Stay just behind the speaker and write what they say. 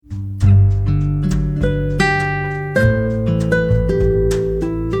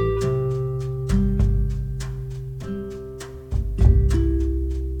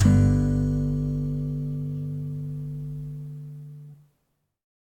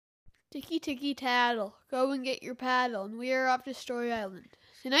Ticky ticky taddle, go and get your paddle, and we are off to Story Island.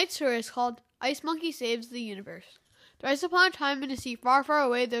 Tonight's story is called Ice Monkey Saves the Universe. Thrice upon a time in a sea far, far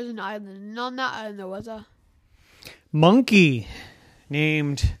away, there's an island, and on that island there was a monkey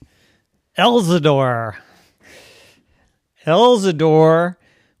named Elzador. Elzador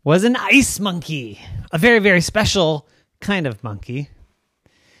was an ice monkey, a very, very special kind of monkey,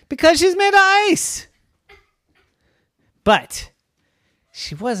 because she's made of ice. But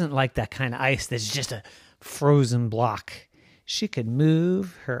she wasn't like that kind of ice that's just a frozen block. She could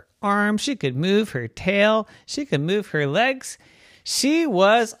move her arms, she could move her tail, she could move her legs. She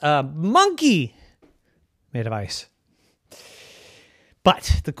was a monkey made of ice.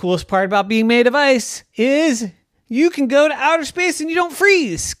 But the coolest part about being made of ice is you can go to outer space and you don't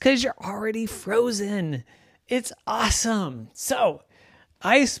freeze because you're already frozen. It's awesome. So,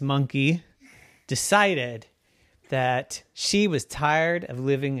 Ice Monkey decided that she was tired of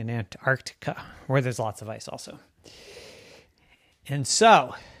living in Antarctica, where there's lots of ice also. And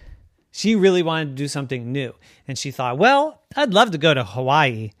so, she really wanted to do something new. And she thought, well, I'd love to go to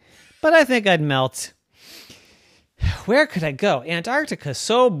Hawaii, but I think I'd melt. Where could I go? Antarctica's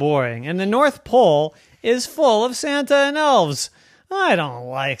so boring, and the North Pole is full of Santa and elves. I don't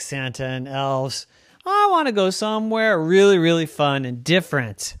like Santa and elves. I want to go somewhere really, really fun and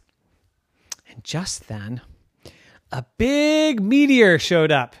different. And just then, a big meteor showed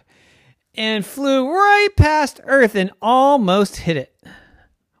up and flew right past Earth and almost hit it.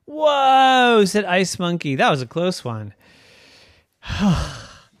 Whoa, said Ice Monkey. That was a close one.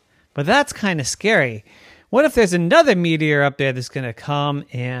 But that's kind of scary. What if there's another meteor up there that's going to come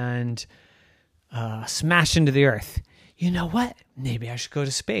and smash into the Earth? You know what? Maybe I should go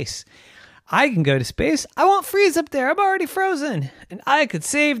to space. I can go to space. I won't freeze up there. I'm already frozen. And I could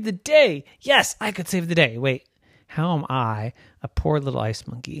save the day. Yes, I could save the day. Wait, how am I, a poor little ice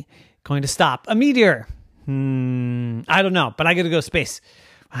monkey, going to stop a meteor? I don't know, but I got to go to space.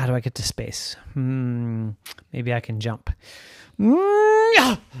 How do I get to space? Maybe I can jump.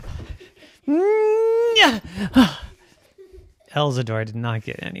 Elzador did not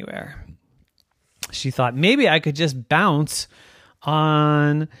get anywhere. She thought maybe I could just bounce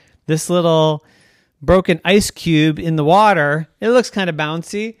on this little broken ice cube in the water. It looks kind of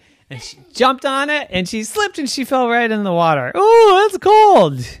bouncy. And she jumped on it and she slipped and she fell right in the water. Oh, that's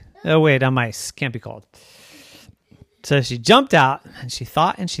cold. Oh, wait, I'm ice. Can't be cold. So she jumped out and she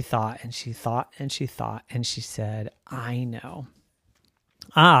thought and she thought and she thought and she thought and she said, I know.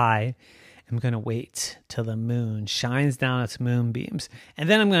 I am going to wait till the moon shines down its moonbeams. And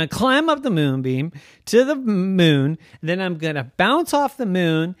then I'm going to climb up the moonbeam to the moon. And then I'm going to bounce off the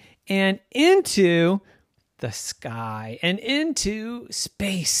moon and into the sky and into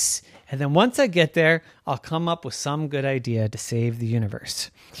space. And then once I get there, I'll come up with some good idea to save the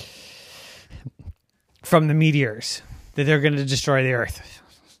universe from the meteors that they're going to destroy the Earth.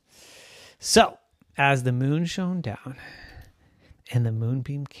 So, as the moon shone down and the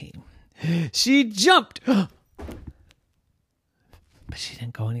moonbeam came, she jumped. But she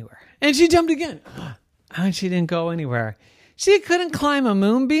didn't go anywhere. And she jumped again. And she didn't go anywhere. She couldn't climb a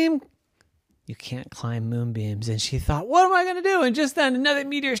moonbeam. You can't climb moonbeams. And she thought, what am I going to do? And just then another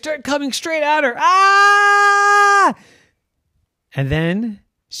meteor started coming straight at her. Ah! And then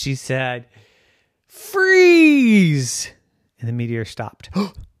she said, freeze! And the meteor stopped.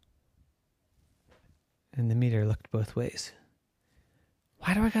 And the meteor looked both ways.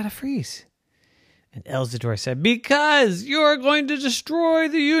 Why do I gotta freeze? And Elzador said, because you're going to destroy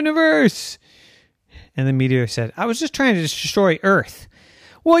the universe. And the meteor said, I was just trying to destroy Earth.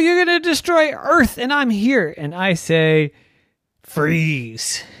 Well, you're going to destroy Earth and I'm here. And I say,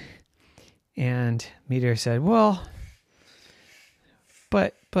 freeze. And meteor said, well,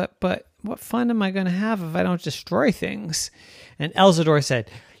 but what fun am I going to have if I don't destroy things? And Elzador said,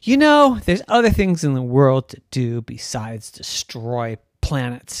 you know, there's other things in the world to do besides destroy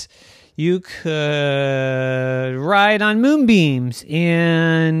planets. You could ride on moonbeams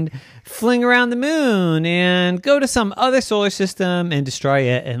and fling around the moon and go to some other solar system and destroy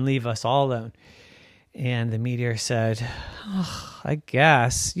it and leave us all alone. And the meteor said, oh, I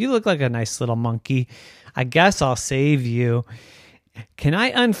guess. You look like a nice little monkey. I guess I'll save you. Can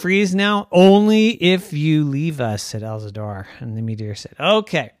I unfreeze now? Only if you leave us, said Elzador. And the meteor said,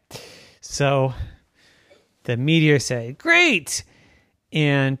 okay. So the meteor said, great.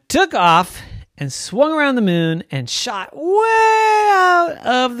 And took off and swung around the moon and shot way out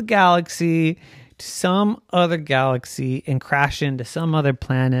of the galaxy to some other galaxy and crashed into some other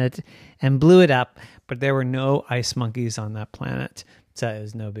planet and blew it up. But there were no ice monkeys on that planet, so it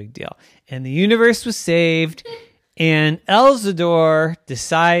was no big deal. And the universe was saved, And Elzador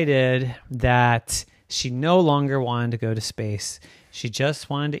decided that she no longer wanted to go to space. She just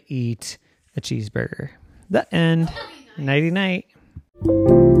wanted to eat a cheeseburger. The end. Nighty night.